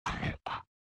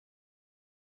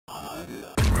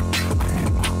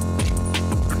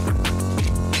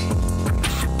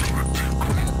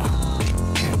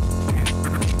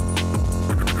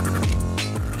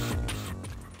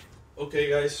Okay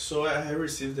guys, so I have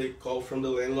received a call from the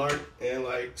landlord and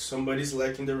like somebody's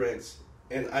lacking the rent.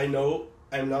 And I know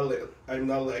I'm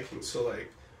not lacking, so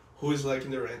like who is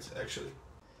lacking the rent actually?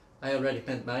 I already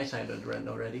paid my side of the rent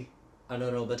already. I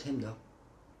don't know about him though.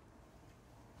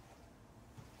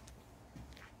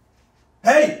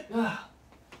 Hey!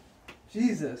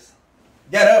 Jesus.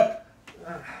 Get up!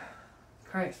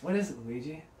 Christ, what is it,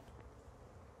 Luigi?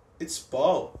 It's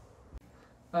Paul.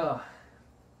 Oh.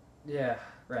 Yeah,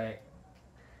 right.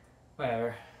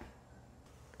 Whatever.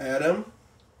 Adam,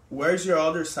 where's your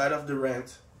other side of the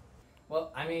rent?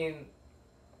 Well, I mean,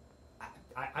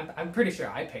 I'm pretty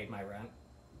sure I paid my rent,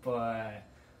 but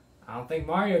I don't think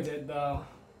Mario did, though.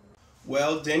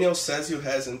 Well, Daniel says you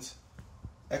hasn't.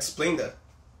 Explain that.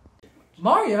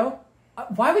 Mario?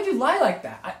 Why would you lie like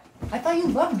that? I thought you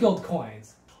loved gold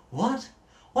coins. What?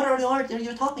 What are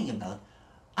you talking about?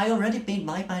 I already paid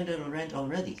my part of the rent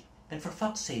already. And for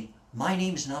fuck's sake, my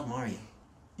name's not Mario.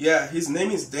 Yeah, his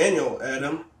name is Daniel,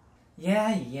 Adam.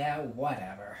 Yeah,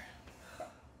 whatever.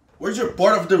 Where's your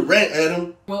part of the rent,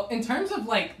 Adam? Well, in terms of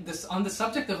like this, on the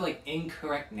subject of like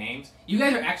incorrect names, you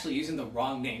guys are actually using the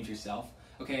wrong names yourself.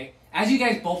 Okay, as you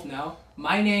guys both know,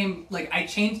 my name, like I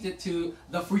changed it to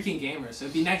The Freaking Gamer, so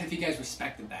it'd be nice if you guys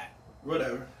respected that.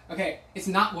 Whatever. Okay, it's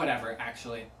not whatever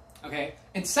actually. Okay,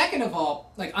 and second of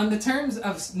all, like on the terms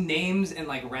of names and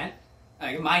like rent,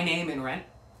 like my name and rent,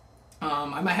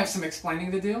 I might have some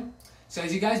explaining to do. So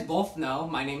as you guys both know,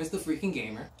 my name is The Freaking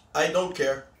Gamer. I don't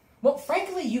care. Well,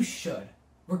 frankly, you should.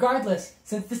 Regardless,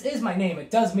 since this is my name, it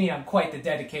does mean I'm quite the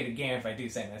dedicated gamer if I do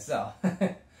say myself.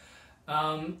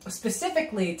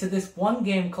 Specifically to this one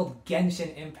game called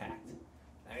Genshin Impact.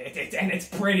 And it's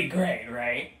pretty great,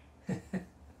 right?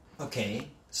 Okay,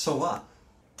 so what?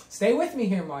 Stay with me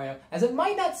here, Mario, as it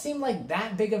might not seem like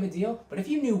that big of a deal, but if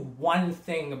you knew one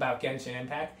thing about Genshin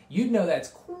Impact, you'd know that it's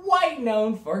quite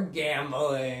known for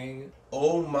gambling.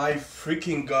 Oh my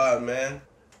freaking god, man.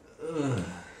 Ugh.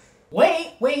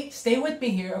 Wait, stay with me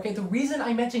here. Okay, the reason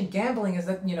I mentioned gambling is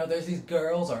that, you know, there's these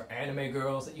girls or anime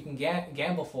girls that you can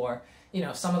gamble for. You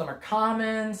know, some of them are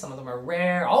common, some of them are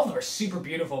rare. All of them are super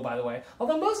beautiful, by the way.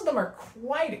 Although most of them are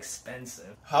quite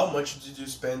expensive. How much did you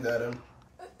spend, Adam?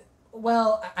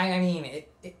 Well, I mean,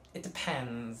 it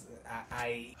depends.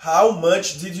 How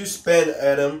much did you spend,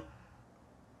 Adam?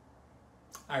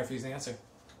 I refuse to answer.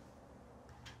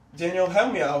 Daniel,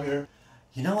 help me out here.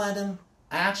 You know, Adam,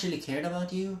 I actually cared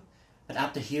about you, but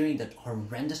after hearing that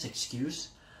horrendous excuse,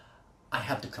 I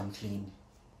have to come clean.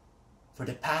 For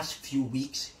the past few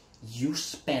weeks, you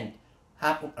spent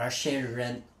half of our shared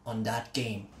rent on that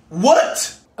game.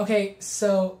 What? Okay,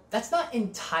 so that's not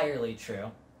entirely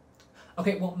true.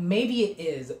 Okay, well, maybe it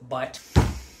is, but...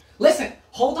 Listen,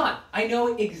 hold on. I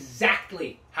know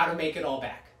exactly how to make it all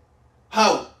back.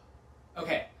 How?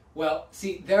 Okay, well,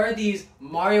 see, there are these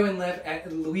Mario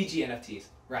and Luigi NFTs,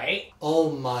 right?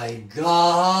 Oh my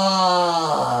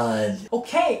god!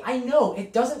 Okay, I know,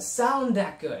 it doesn't sound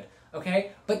that good,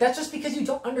 okay? But that's just because you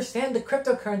don't understand the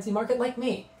cryptocurrency market like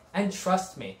me. And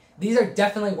trust me, these are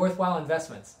definitely worthwhile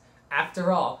investments.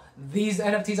 After all, these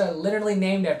NFTs are literally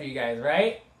named after you guys,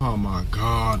 right? Oh my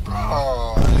god, bro.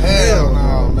 Oh, hell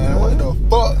no, man. What the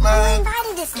fuck, man?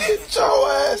 Get your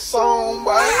ass on,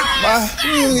 boy.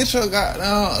 You get your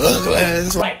goddamn ugly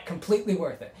ass. Right, completely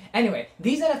worth it. Anyway,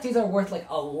 these NFTs are worth like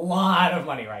a lot of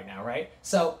money right now, right?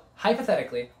 So,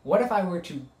 hypothetically, what if I were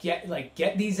to get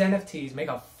these NFTs, make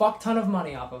a fuck ton of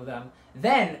money off of them,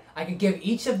 then I could give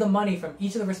each of the money from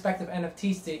each of the respective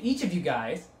NFTs to each of you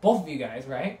guys, both of you guys,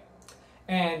 right?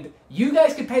 And you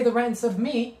guys could pay the rents of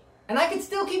me, and I could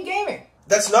still keep gaming.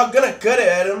 That's not gonna cut it,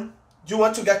 Adam. Do you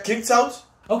want to get kicked out?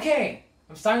 Okay,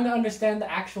 I'm starting to understand the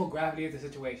actual gravity of the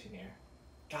situation here.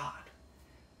 God.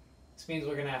 This means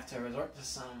we're gonna have to resort to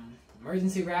some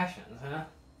emergency rations, huh?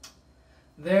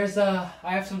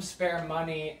 I have some spare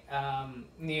money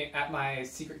at my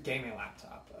secret gaming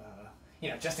laptop, you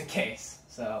know, just in case.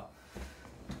 So,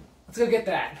 let's go get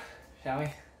that, shall we?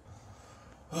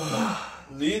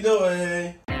 Lead the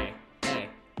way.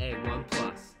 A1+.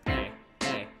 A1+.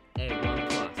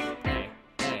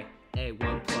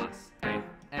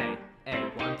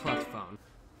 Phone.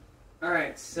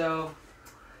 Alright, so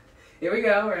here we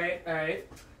go, alright.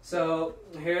 So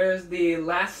here's the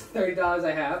last $30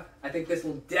 I have. I think this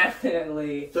will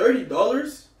definitely... $30?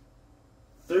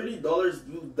 $30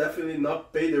 will definitely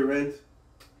not pay the rent.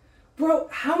 Bro,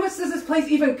 how much does this place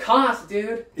even cost,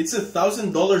 dude? It's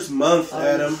 $1,000 a month, Are you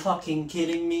Adam. fucking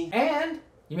kidding me? And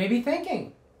you may be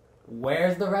thinking,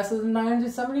 Where's the rest of the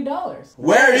 $970?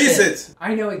 Where is it?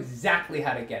 I know exactly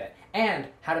how to get it and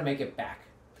how to make it back.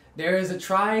 There is a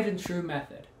tried and true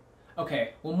method.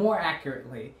 Okay, well, more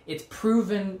accurately, it's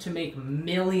proven to make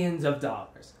millions of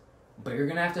dollars. But you're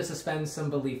gonna have to suspend some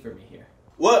belief for me here.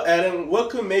 What, Adam? What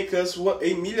could make us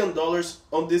 $1 million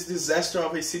on this disaster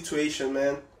of a situation,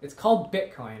 man? It's called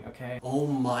Bitcoin, okay? Oh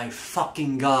my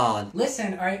fucking god.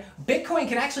 Listen, all right. Bitcoin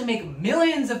can actually make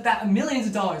millions of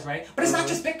dollars, right? But it's not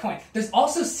just Bitcoin. There's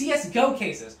also CS:GO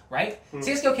cases, right?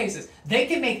 CS:GO cases. They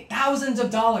can make thousands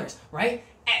of dollars, right?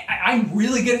 I'm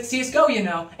really good at CS:GO, you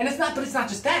know, and it's not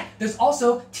just that. There's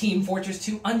also Team Fortress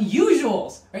 2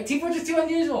 Unusuals, right? Team Fortress 2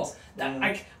 Unusuals.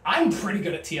 I'm pretty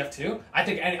good at TF2. I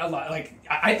think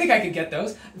I think I could get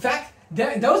those. In fact,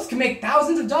 those can make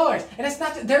thousands of dollars, and it's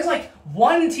not. There's like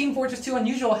one Team Fortress 2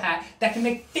 Unusual hat that can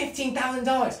make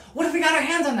 $15,000. What if we got our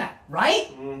hands on that,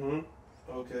 right?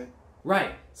 Okay.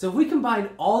 Right. So if we combine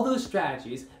all those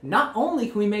strategies, not only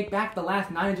can we make back the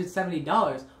last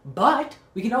 $970, but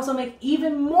we can also make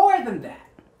even more than that.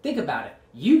 Think about it.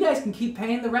 You guys can keep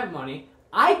paying the rent money,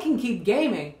 I can keep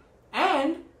gaming,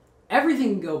 and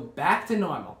everything can go back to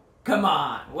normal. Come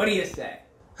on, what do you say?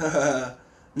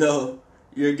 No,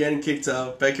 you're getting kicked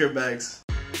out. Pack your bags.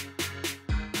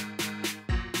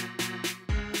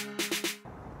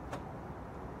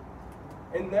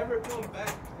 And never come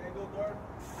back, Engeldorf.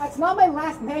 That's not my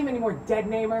last name anymore, dead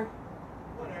namer.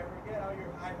 Whatever, get out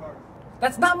your high heart.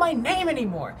 That's not my name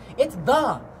anymore. It's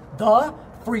the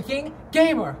freaking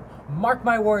gamer. Mark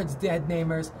my words, dead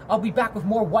namers. I'll be back with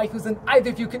more waifus than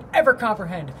either of you could ever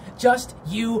comprehend. Just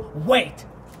you wait.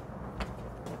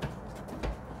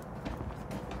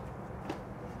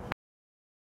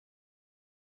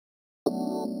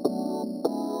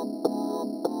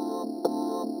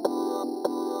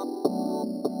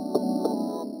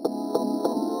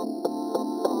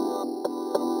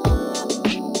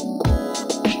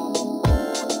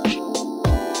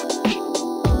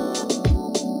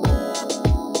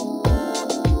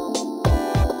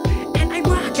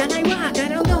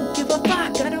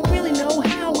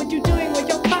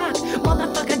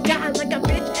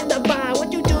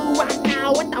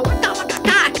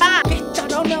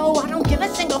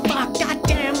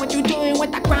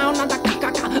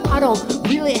 I don't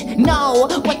really know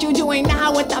what you're doing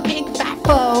now with the big fat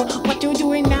foe. What you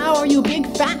doing now, are you big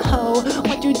fat hoe?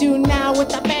 What you do now with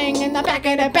the bang in the back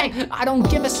of the bang? I don't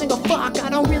give a single fuck, I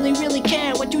don't really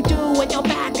care what you do with your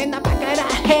back in the back of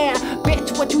the hair.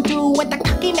 Bitch, what you do with the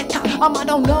cocky neck? I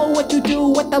don't know what you do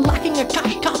with the locking a cock.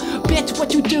 Bitch,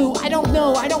 what you do, I don't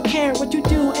know, I don't care what you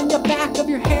do in the back of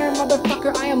your hair,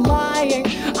 motherfucker. I am lying,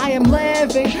 I am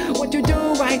living. What you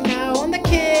do right now in the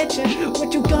kitchen?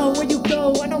 What you go, where you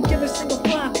go, I don't give a single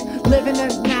fuck. Living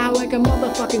it now like a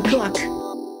motherfucking cook.